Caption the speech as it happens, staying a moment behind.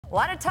A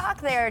lot of talk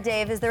there,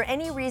 Dave. Is there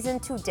any reason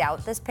to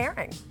doubt this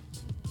pairing?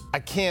 I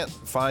can't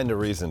find a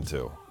reason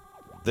to.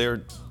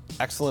 They're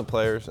excellent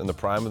players in the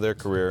prime of their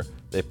career.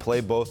 They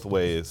play both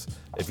ways.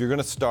 If you're going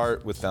to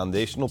start with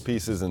foundational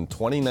pieces in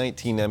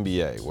 2019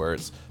 NBA, where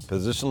it's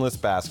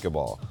positionless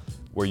basketball,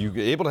 where you're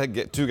able to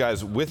get two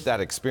guys with that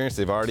experience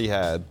they've already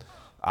had,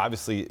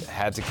 obviously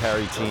had to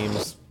carry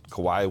teams.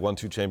 Kawhi won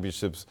 2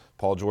 championships.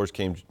 Paul George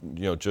came,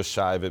 just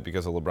shy of it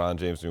because of LeBron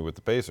James with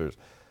the Pacers.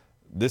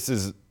 This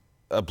is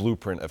a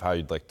blueprint of how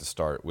you'd like to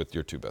start with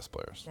your 2 best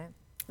players. Yeah.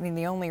 I mean,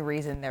 the only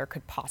reason there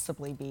could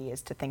possibly be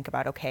is to think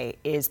about, okay,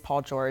 is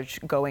Paul George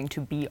going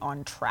to be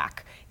on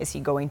track? Is he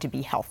going to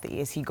be healthy?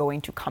 Is he going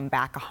to come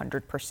back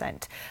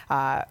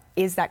 100%?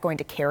 Is that going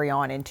to carry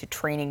on into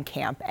training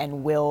camp?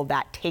 And will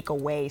that take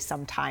away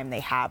some time they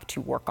have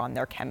to work on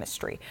their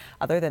chemistry?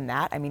 Other than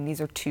that, I mean,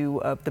 these are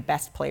 2 of the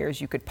best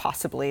players you could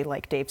possibly,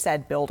 like Dave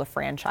said, build a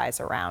franchise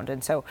around.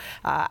 And so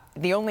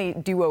the only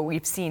duo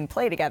we've seen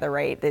play together,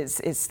 right,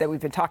 is that we've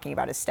been talking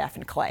about is Steph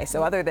and Clay.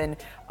 So other than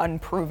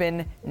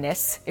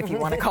unprovenness, if you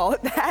want to call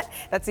it that,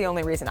 that's the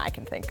only reason I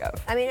can think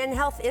of. I mean, and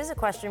health is a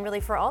question really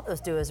for all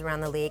those duos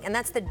around the league. And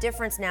that's the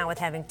difference now with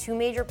having 2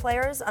 major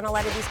players on a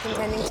lot of these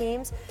contending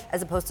teams,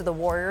 as opposed to the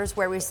Warriors,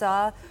 we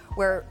saw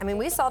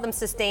them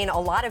sustain a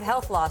lot of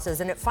health losses,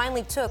 and it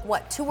finally took,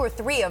 2 or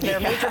 3 of their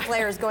major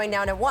players going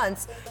down at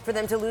once for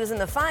them to lose in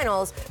the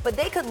finals. But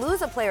they could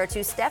lose a player or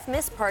 2. Steph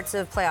missed parts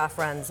of playoff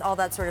runs, all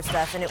that sort of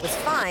stuff, and it was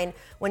fine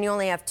when you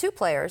only have 2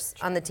 players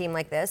on the team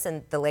like this,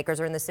 and the Lakers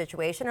are in this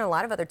situation, and a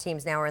lot of other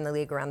teams now are in the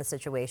league around the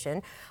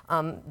situation.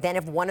 Then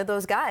if one of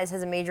those guys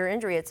has a major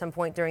injury at some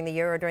point during the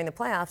year or during the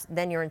playoffs,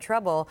 then you're in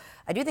trouble.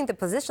 I do think the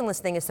positionless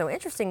thing is so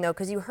interesting, though,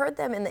 because you heard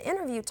them in the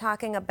interview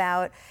talking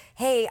about,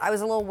 hey, I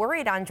was a little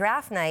worried on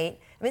draft night.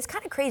 I mean, it's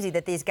kind of crazy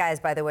that these guys,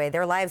 by the way,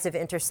 their lives have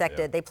intersected.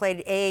 Yeah. They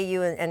played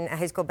AAU and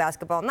high school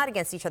basketball, not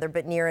against each other,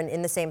 but near and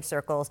in the same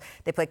circles.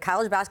 They played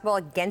college basketball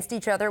against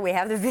each other. We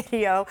have the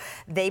video.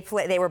 They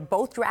were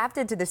both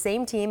drafted to the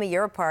same team a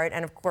year apart,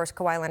 and of course,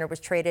 Kawhi Leonard was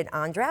traded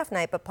on draft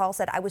night. But Paul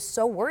said, I was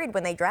so worried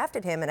when they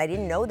drafted him, and I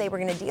didn't know they were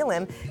going to deal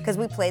him because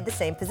we played the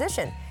same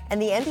position.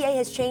 And the NBA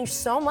has changed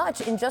so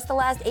much in just the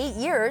last 8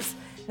 years.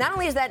 Not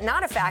only is that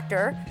not a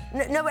factor,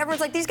 no,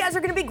 everyone's like, these guys are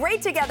going to be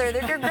great together.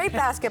 They're a great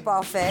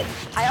basketball fit.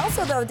 I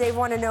also, though, Dave,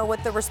 want to know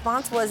what the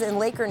response was in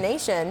Laker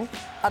Nation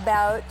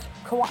about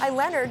Kawhi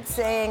Leonard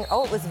saying,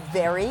 oh, it was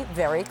very,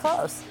 very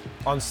close.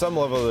 On some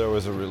level, there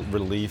was a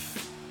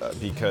relief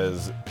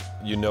because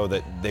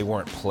that they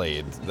weren't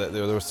played.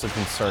 There was some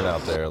concern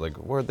out there. Like,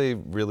 were they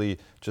really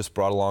just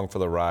brought along for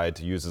the ride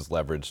to use as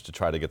leverage to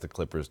try to get the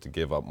Clippers to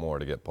give up more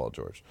to get Paul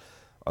George?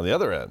 On the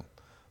other end,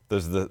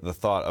 there's the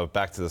thought of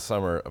back to the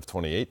summer of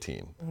 2018.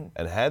 Mm-hmm.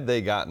 And had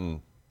they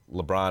gotten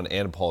LeBron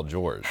and Paul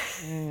George,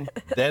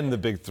 then the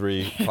big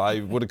 3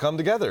 probably would have come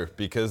together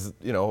because,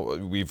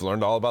 we've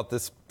learned all about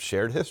this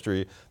shared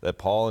history that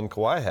Paul and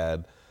Kawhi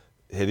had.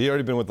 Had he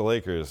already been with the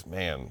Lakers,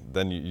 man,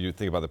 then you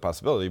think about the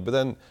possibility. But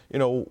then,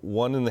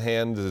 1 in the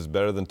hand is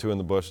better than 2 in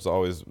the bush. It's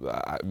always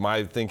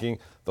my thinking.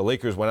 The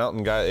Lakers went out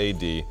and got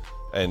AD.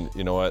 And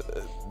you know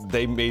what?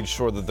 They made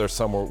sure that their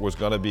summer was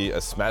going to be a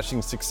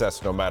smashing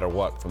success no matter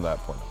what from that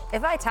point.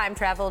 If I time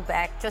traveled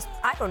back just,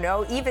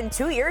 even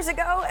 2 years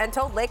ago and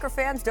told Laker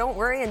fans, don't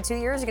worry, in 2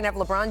 years you're going to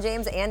have LeBron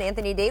James and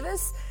Anthony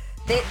Davis,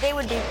 they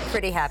would be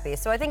pretty happy.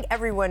 So I think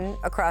everyone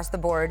across the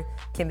board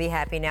can be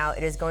happy now.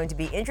 It is going to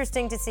be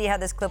interesting to see how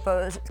this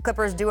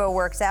Clippers duo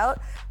works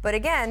out. But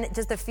again,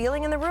 just the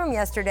feeling in the room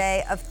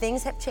yesterday of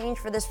things have changed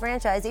for this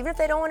franchise. Even if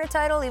they don't win a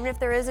title, even if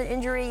there is an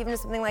injury, even if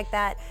something like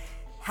that,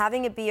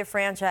 having it be a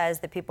franchise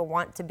that people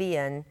want to be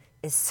in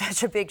is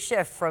such a big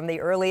shift from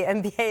the early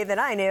NBA that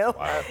I knew.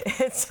 Wow.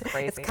 It's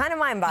kind of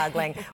mind-boggling.